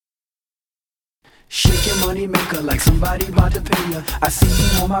Shake your money maker like somebody about to pay ya. I see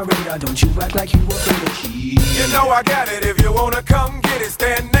you on my radar, don't you act like you afraid of cheese. You know I got it, if you wanna come get it,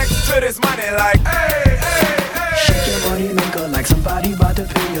 stand next to this money like, hey, hey, hey. Shake your money maker like somebody about to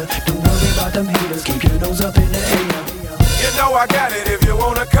pay ya. Don't worry about them haters, keep your nose up in the air. You know I got it, if you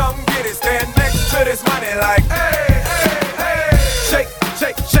wanna come get it, stand next to this money like, hey, hey, hey. Shake,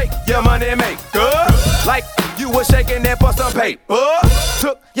 shake, shake your money maker, like you was shaking it for some paper.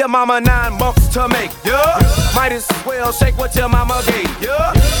 Took your mama 9 months to make ya. Might as well shake what your mama gave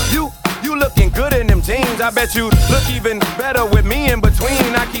ya. You looking good in them jeans. I bet you look even better with me in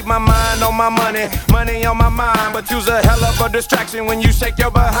between. I keep my mind on my money, money on my mind. But you's a hell of a distraction when you shake your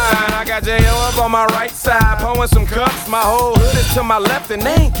behind. I got J.O. up on my right side, pouring some cups. My whole hood is to my left and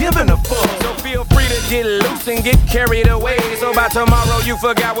they ain't giving a fuck. So feel free to get loose and get carried away. So by tomorrow you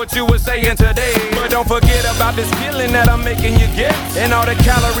forgot what you were saying today. But don't forget about this feeling that I'm making you get, and all the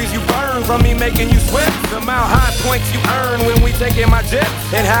calories you burn from me making you sweat. The mile high points you earn when we taking my jet,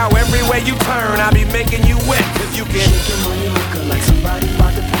 and how everywhere you turn I be making you wet. Cause you can shake your money maker like somebody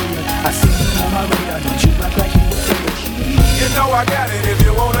about to pay ya. I see you on my radar, don't you act like you afraid of cheese. You know I got it, if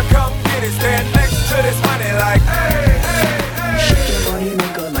you wanna come get it, stand next to this money like, hey, hey, hey. Shake your money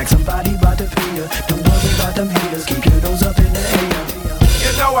maker like somebody about to pay ya. Don't worry about them haters, keep your nose up in the air.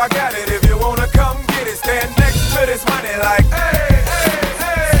 You know I got it, if you wanna come get it, stand next to this money like, hey, hey,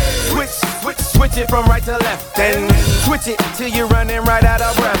 hey. Switch it from right to left, and switch it till you're running right out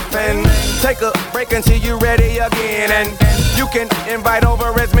of breath, and take a break until you're ready again, and you can invite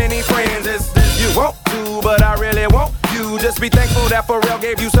over as many friends as you want to, but I really want you. Just be thankful that Pharrell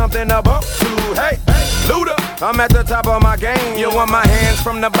gave you something to bump to. Hey, Luda, I'm at the top of my game. You want my hands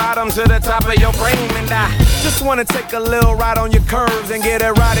from the bottom to the top of your frame, and I just wanna take a little ride on your curves and get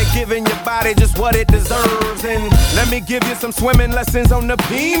it right at giving your body just what it deserves. And let me give you some swimming lessons on the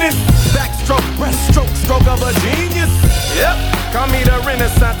penis. Backstroke, breaststroke, stroke of a genius. Yep, call me the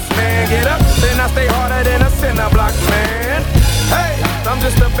Renaissance man. Get up, then I stay harder than a cinder block man. Hey, I'm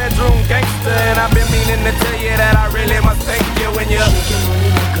just a bedroom gangster, and I've been meaning to tell you that I really must thank you when you shake your money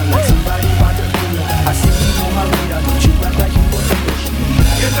maker like somebody about to pay ya. I see you on my radar, don't you act like you afraid of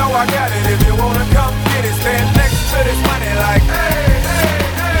cheese. You know I got it, if you wanna come get it, stand next to this money like, hey, hey,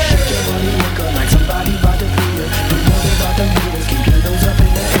 hey. Shake your money maker like somebody about to pay ya. Don't worry about them haters, keep your nose up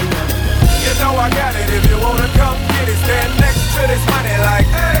in the air. You know I got it, if you wanna come get it, stand next to this money like,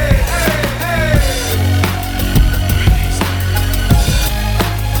 hey, hey, hey.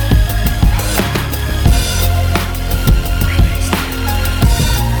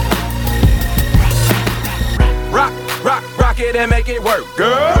 Rock it and make it work,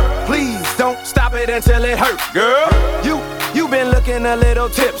 girl. Please don't stop it until it hurt, girl. You been looking a little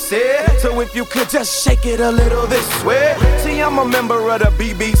tipsy, so if you could just shake it a little this way. See, I'm a member of the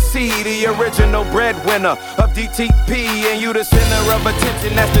BBC, the original breadwinner of DTP, and you the center of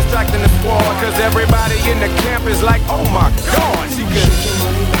attention that's distracting the squad. Cause everybody in the camp is like, oh my God, she could shake your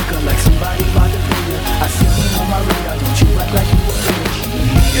money maker like somebody about to pay ya. I see you on my radar, don't you act like you afraid of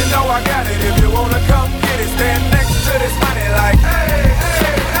cheese. You know I got it, if you wanna come get it, stand next to this money like, hey,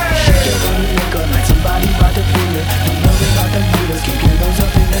 hey, hey. Shake your money maker like somebody about to pay ya. Don't worry about them haters, keep your nose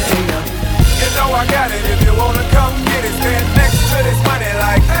up in the air. You know I got it, if you wanna come get it, stand next to this money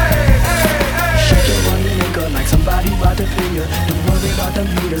like, hey, hey, hey. Shake your money maker like somebody about to pay ya. Don't worry about them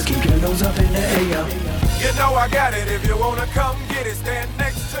haters, keep your nose up in the air. You know I got it, if you wanna come get it, stand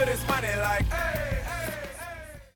next to this money like, hey.